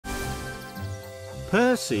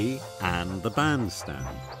Percy and the Bandstand.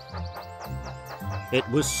 It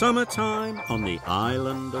was summertime on the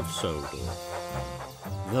island of Sodor.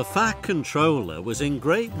 The Fat Controller was in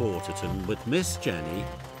Great Waterton with Miss Jenny,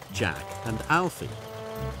 Jack and Alfie.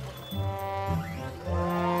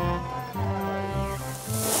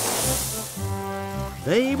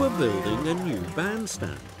 They were building a new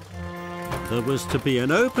bandstand. There was to be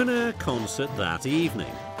an open-air concert that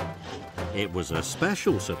evening. It was a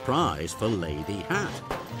special surprise for Lady Hat.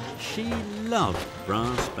 She loved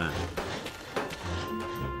brass band.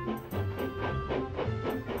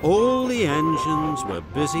 All the engines were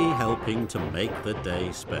busy helping to make the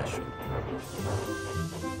day special.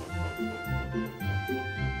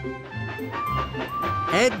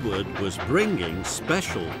 Edward was bringing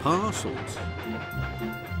special parcels.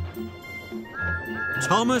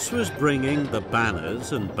 Thomas was bringing the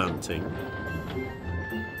banners and bunting.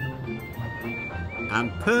 And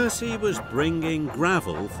Percy was bringing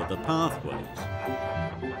gravel for the pathways.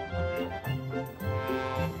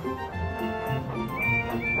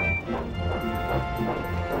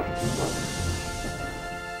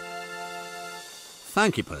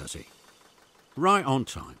 Thank you, Percy. Right on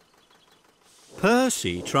time.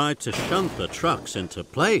 Percy tried to shunt the trucks into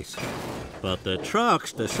place, but the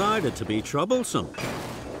trucks decided to be troublesome.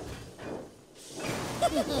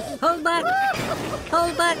 Hold back!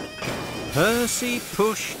 Hold back! Percy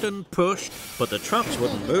pushed and pushed, but the trucks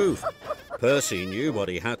wouldn't move. Percy knew what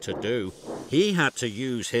he had to do. He had to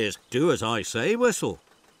use his do-as-I-say whistle.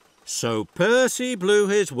 So Percy blew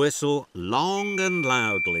his whistle long and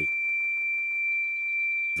loudly.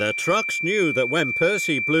 The trucks knew that when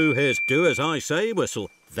Percy blew his do-as-I-say whistle,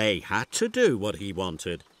 they had to do what he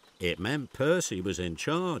wanted. It meant Percy was in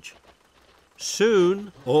charge.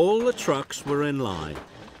 Soon, all the trucks were in line.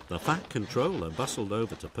 The Fat Controller bustled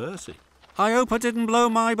over to Percy. "I hope I didn't blow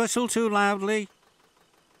my whistle too loudly."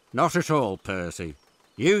 "Not at all, Percy.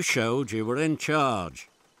 You showed you were in charge."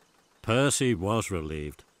 Percy was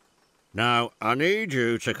relieved. "Now, I need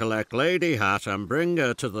you to collect Lady Hat and bring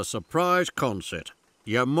her to the surprise concert.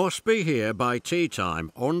 You must be here by tea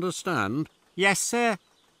time, understand?" "Yes, sir."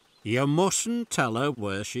 "You mustn't tell her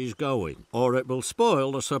where she's going, or it will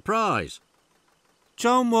spoil the surprise."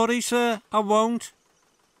 "Don't worry, sir, I won't."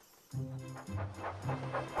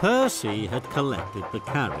 Percy had collected the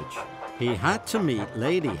carriage. He had to meet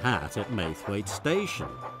Lady Hat at Maithwaite Station.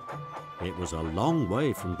 It was a long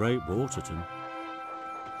way from Great Waterton.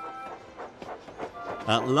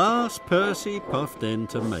 At last, Percy puffed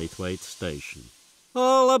into Maithwaite Station.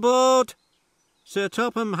 "All aboard! Sir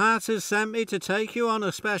Topham Hatt has sent me to take you on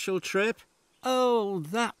a special trip." "Oh,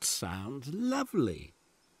 that sounds lovely.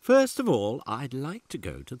 First of all, I'd like to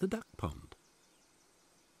go to the duck pond."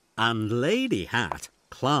 And Lady Hat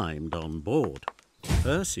climbed on board.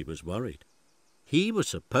 Percy was worried. He was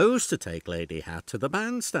supposed to take Lady Hat to the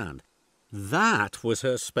bandstand. That was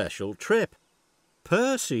her special trip.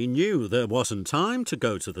 Percy knew there wasn't time to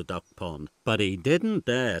go to the duck pond, but he didn't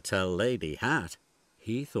dare tell Lady Hat.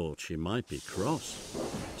 He thought she might be cross.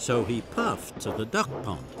 So he puffed to the duck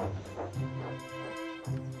pond.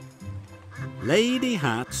 Lady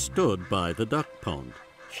Hat stood by the duck pond.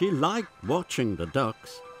 She liked watching the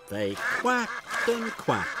ducks. They quacked and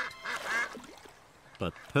quacked.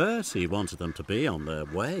 But Percy wanted them to be on their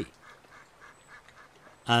way.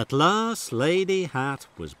 At last, Lady Hat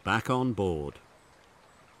was back on board.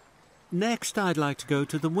 "Next, I'd like to go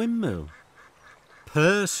to the windmill."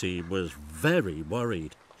 Percy was very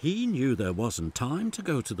worried. He knew there wasn't time to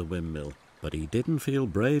go to the windmill, but he didn't feel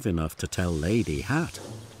brave enough to tell Lady Hat.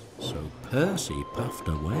 So Percy puffed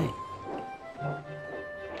away.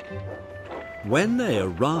 When they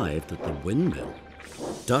arrived at the windmill,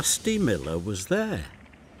 Dusty Miller was there.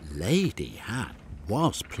 Lady Hat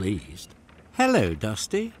was pleased. "Hello,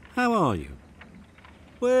 Dusty. How are you?"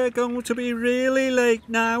 "We're going to be really late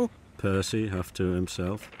now," Percy huffed to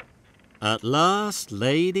himself. At last,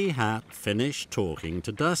 Lady Hat finished talking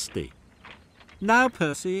to Dusty. "Now,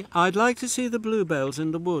 Percy, I'd like to see the bluebells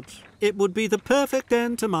in the woods. It would be the perfect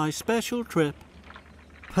end to my special trip."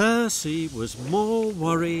 Percy was more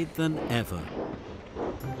worried than ever.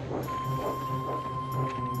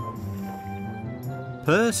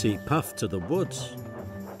 Percy puffed to the woods,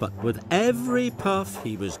 but with every puff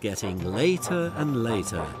he was getting later and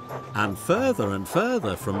later, and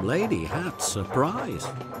further from Lady Hat's surprise.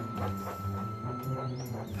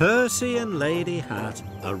 Percy and Lady Hat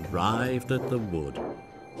arrived at the wood.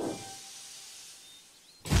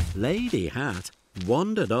 Lady Hat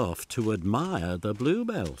wandered off to admire the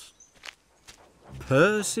bluebells.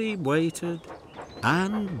 Percy waited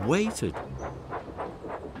and waited.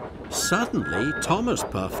 Suddenly, Thomas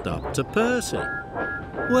puffed up to Percy.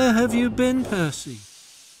 Where have you been, Percy?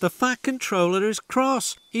 The Fat Controller is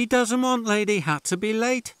cross. He doesn't want Lady Hat to be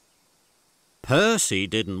late. Percy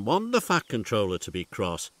didn't want the Fat Controller to be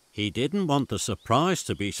cross. He didn't want the surprise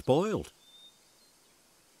to be spoiled.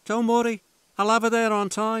 Don't worry, I'll have her there on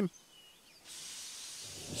time.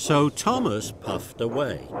 So Thomas puffed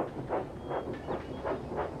away.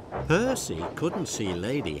 Percy couldn't see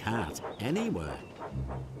Lady Hat anywhere.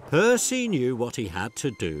 Percy knew what he had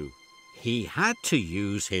to do. He had to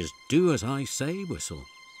use his do-as-I-say whistle.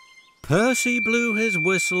 Percy blew his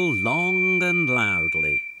whistle long and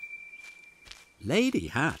loudly. Lady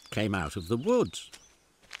Hat came out of the woods.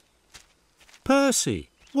 Percy,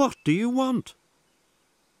 what do you want?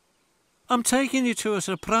 I'm taking you to a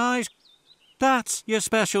surprise. That's your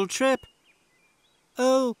special trip.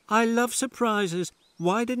 Oh, I love surprises.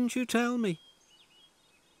 Why didn't you tell me?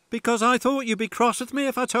 Because I thought you'd be cross with me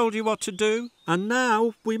if I told you what to do. And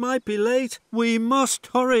now we might be late. We must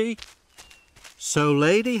hurry. So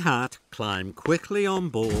Lady Hat climbed quickly on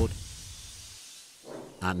board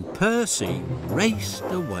and Percy raced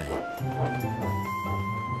away.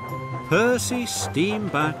 Percy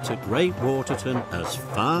steamed back to Great Waterton as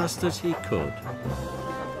fast as he could.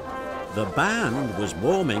 The band was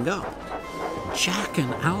warming up. Jack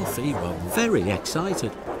and Alfie were very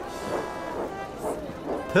excited.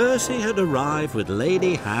 Percy had arrived with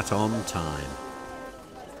Lady Hat on time.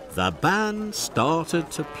 The band started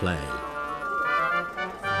to play.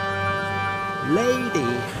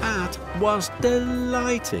 Lady Hat was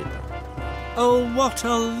delighted. Oh, what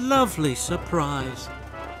a lovely surprise.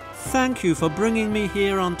 Thank you for bringing me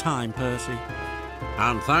here on time, Percy.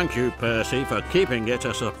 And thank you, Percy, for keeping it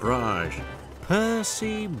a surprise.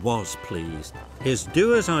 Percy was pleased. His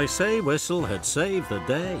do-as-I-say whistle had saved the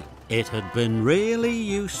day. It had been really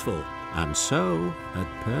useful, and so had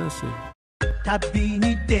Percy. 旅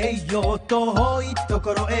に出ようと遠いと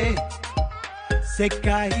ころへ世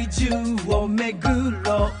界中を巡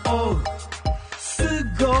ろうす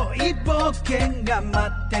ごい冒険が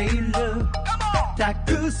待っているた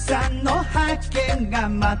くさんの発見が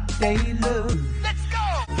待っている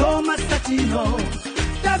トーマスたちの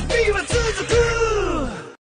旅は続く